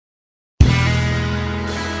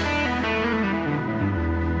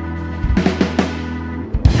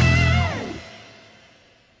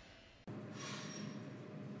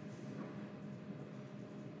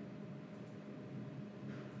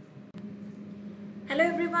Hello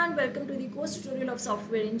everyone, welcome to the course tutorial of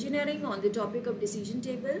software engineering on the topic of decision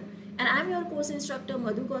table, and I am your course instructor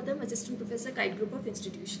Madhu Gautam, Assistant Professor, Kite Group of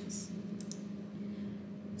Institutions.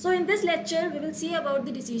 So in this lecture we will see about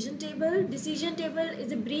the decision table. Decision table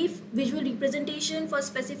is a brief visual representation for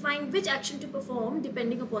specifying which action to perform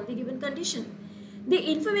depending upon the given condition. The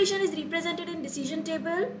information is represented in decision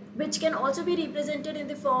table, which can also be represented in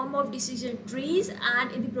the form of decision trees,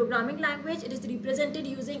 and in the programming language it is represented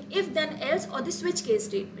using if then else or the switch case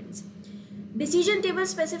statements. Decision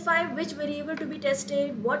tables specify which variable to be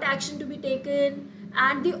tested, what action to be taken,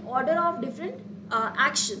 and the order of different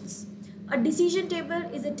actions. A decision table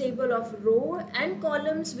is a table of row and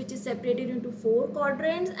columns which is separated into four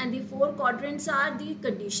quadrants, and the four quadrants are the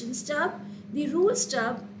condition stub, the rule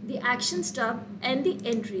stub, the action stub, and the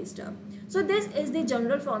entry stub. So this is the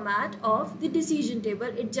general format of the decision table.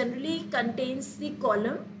 It generally contains the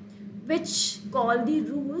column which call the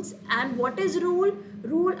rules. And what is rule?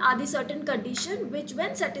 Rule are the certain condition which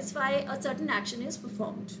when satisfy a certain action is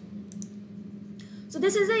performed. So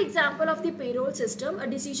this is an example of the payroll system, a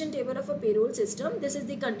decision table of a payroll system. This is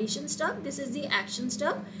the condition stub, this is the action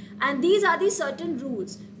stub, and these are the certain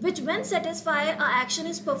rules which when satisfy a action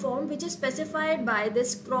is performed, which is specified by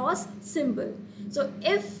this cross symbol. So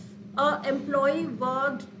if a employee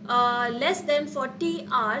worked less than 40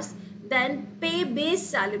 hours, then pay base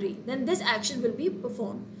salary, then this action will be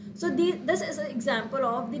performed. So this is an example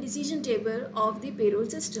of the decision table of the payroll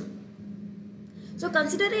system. So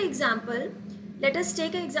consider an example. Let us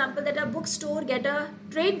take an example that a bookstore get a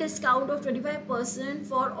trade discount of 25%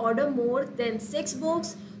 for order more than 6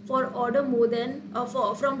 books, for order more than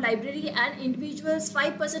from library, and individuals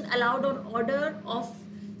 5% allowed on order of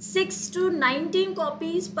 6 to 19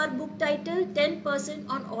 copies per book title, 10%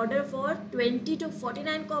 on order for 20 to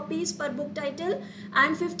 49 copies per book title,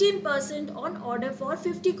 and 15% on order for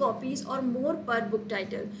 50 copies or more per book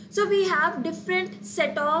title. So we have different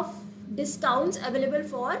set of discounts available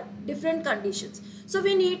for different conditions. So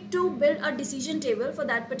we need to build a decision table for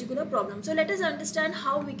that particular problem. So let us understand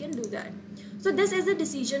how we can do that. So this is a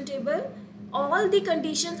decision table. All the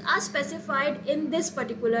conditions are specified in this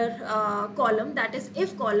particular column, that is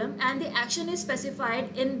if column, and the action is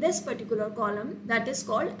specified in this particular column, that is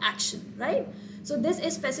called action, right? So this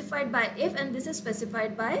is specified by if and this is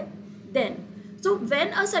specified by then. So when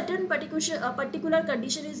a certain particular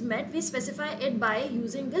condition is met, we specify it by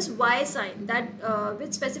using this Y sign that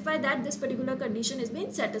which specify that this particular condition is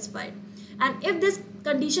being satisfied. And if this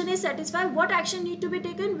condition is satisfied, what action need to be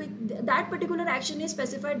taken? With that particular action is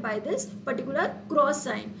specified by this particular cross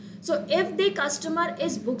sign. So if the customer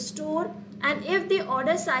is bookstore and if the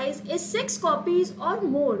order size is 6 copies or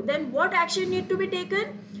more, then what action need to be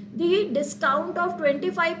taken? The discount of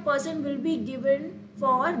 25% will be given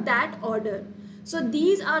for that order. So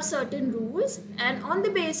these are certain rules, and on the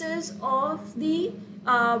basis of the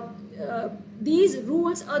these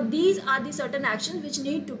rules, or these are the certain actions which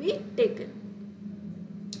need to be taken.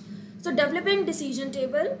 So developing decision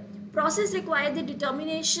table process requires the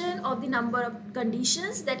determination of the number of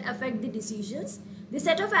conditions that affect the decisions. The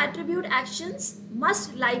set of attribute actions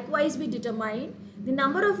must likewise be determined. The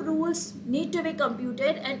number of rules need to be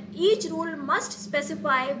computed, and each rule must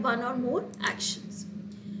specify one or more actions.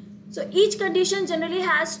 So each condition generally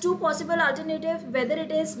has two possible alternatives, whether it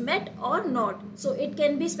is met or not. So it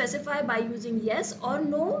can be specified by using yes or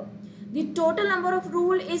no. The total number of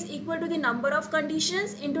rules is equal to the number of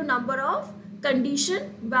conditions into number of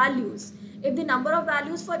condition values. If the number of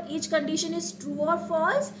values for each condition is true or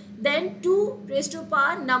false, then 2 raised to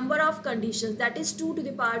power number of conditions, that is 2 to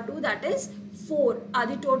the power 2, that is 4 are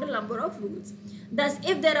the total number of rules. Thus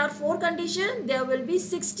if there are 4 conditions, there will be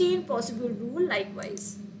 16 possible rules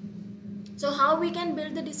likewise. So how we can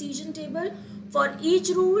build the decision table? For each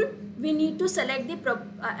rule, we need to select the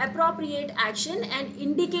appropriate action and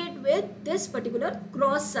indicate with this particular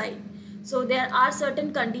cross sign. So there are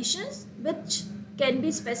certain conditions which can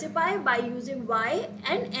be specified by using Y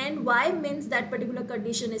and N. Y means that particular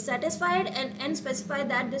condition is satisfied, and N specify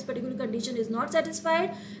that this particular condition is not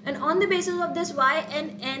satisfied, and on the basis of this Y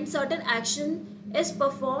and N, certain action is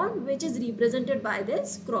performed which is represented by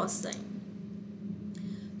this cross sign.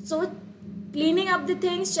 So cleaning up the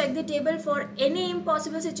things, check the table for any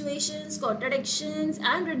impossible situations, contradictions,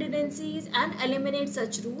 and redundancies, and eliminate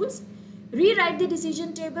such rules. Rewrite the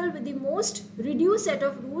decision table with the most reduced set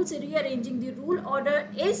of rules. Rearranging the rule order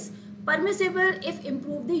is permissible if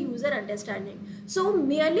improve the user understanding. So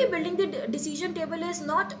merely building the decision table is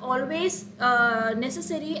not always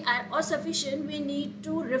necessary or sufficient. We need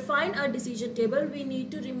to refine our decision table. We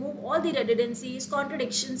need to remove all the redundancies,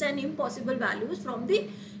 contradictions, and impossible values from the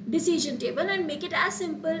decision table and make it as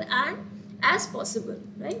simple and as possible,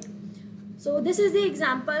 right? So this is the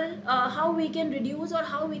example how we can reduce or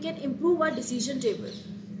how we can improve our decision table.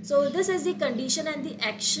 So this is the condition and the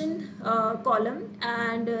action column,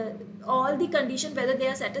 and all the condition, whether they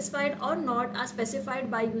are satisfied or not, are specified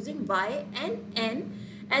by using Y and N,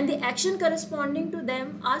 and the action corresponding to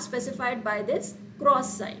them are specified by this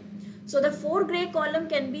cross sign. So the 4 gray column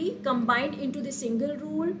can be combined into the single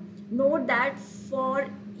rule. Note that for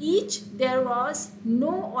each there was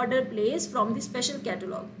no order placed from the special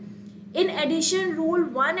catalog. In addition, rule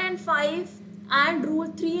 1 and 5 and rule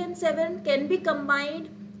 3 and 7 can be combined.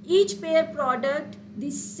 Each pair product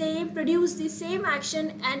produce the same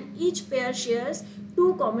action, and each pair shares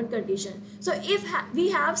 2 common conditions. So if we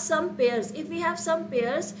have some pairs,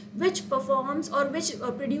 which performs or which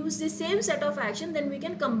produce the same set of action, then we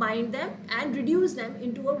can combine them and reduce them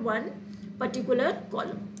into a one particular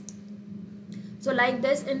column. So like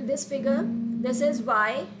this, in this figure, this is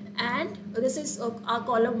Y and this is our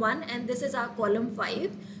column 1 and this is our column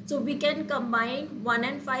 5. So we can combine 1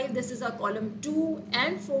 and 5. This is our column 2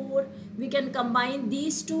 and 4. We can combine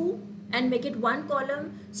these two and make it one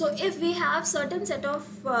column. So if we have certain set of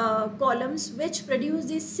columns which produce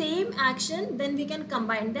the same action, then we can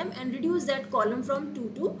combine them and reduce that column from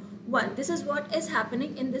 2 to 1. This is what is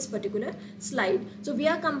happening in this particular slide. So we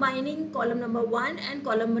are combining column number 1 and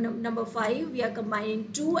column number 5. We are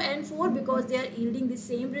combining 2 and 4 because they are yielding the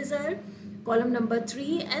same result. Column number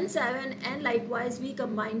 3 and 7, and likewise we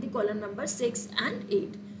combine the column number 6 and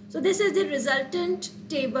 8. So this is the resultant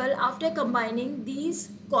table after combining these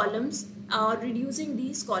columns or reducing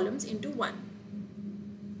these columns into one.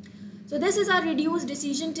 So this is our reduced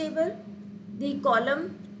decision table. The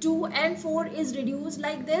column 2 and 4 is reduced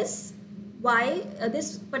like this. Why?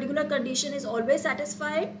 This particular condition is always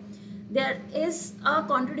satisfied. There is a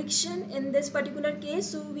contradiction in this particular case,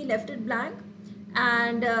 so we left it blank.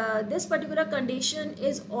 And this particular condition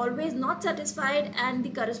is always not satisfied and the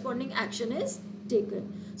corresponding action is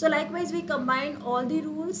taken. So likewise we combine all the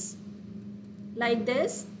rules like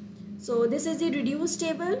this. So this is the reduced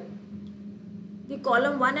table. The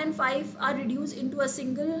column 1 and 5 are reduced into a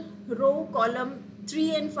single row. Column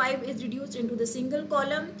 3 and 5 is reduced into the single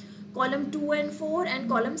column. Column 2 and 4 and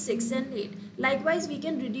column 6 and 8. Likewise we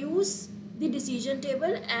can reduce the decision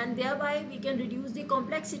table and thereby we can reduce the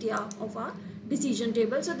complexity of our decision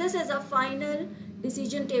table. So this is a final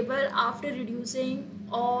decision table after reducing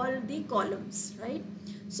all the columns, right?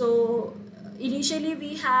 So initially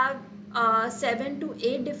we have 7 to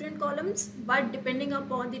 8 different columns, but depending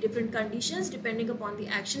upon the different conditions, depending upon the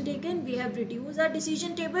action taken, we have reduced our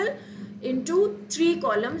decision table into 3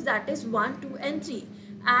 columns, that is 1, 2 and 3,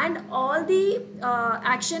 and all the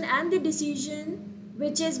action and the decision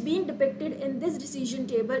which is being depicted in this decision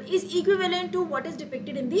table is equivalent to what is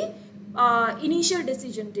depicted in the initial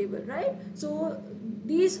decision table, right? So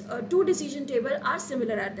these two decision tables are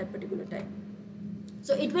similar at that particular time.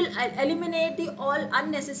 So it will eliminate the all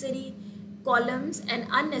unnecessary columns and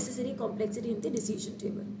unnecessary complexity in the decision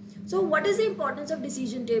table. So what is the importance of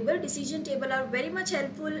decision table? Decision table are very much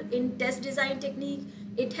helpful in test design technique.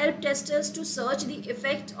 It helps testers to search the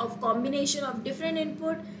effect of combination of different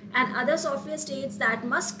input and other software states that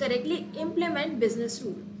must correctly implement business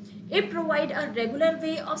rule. It provides a regular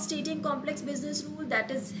way of stating complex business rule that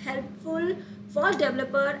is helpful for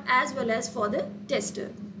developer as well as for the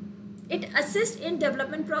tester. It assists in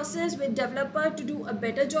development process with developer to do a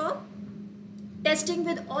better job. Testing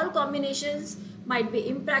with all combinations might be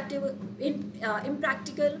impractical.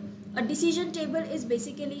 A decision table is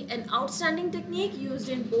basically an outstanding technique used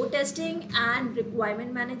in both testing and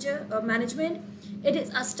requirement management. It is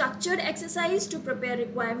a structured exercise to prepare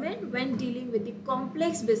requirement when dealing with the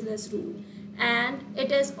complex business rule, and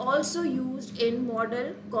it is also used in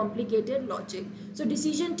model complicated logic. So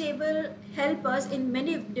decision table help us in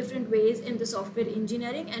many different ways in the software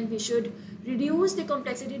engineering, and we should reduce the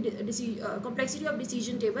complexity of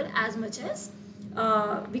decision table as much as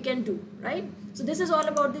we can do, right? So this is all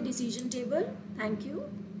about the decision table. Thank you.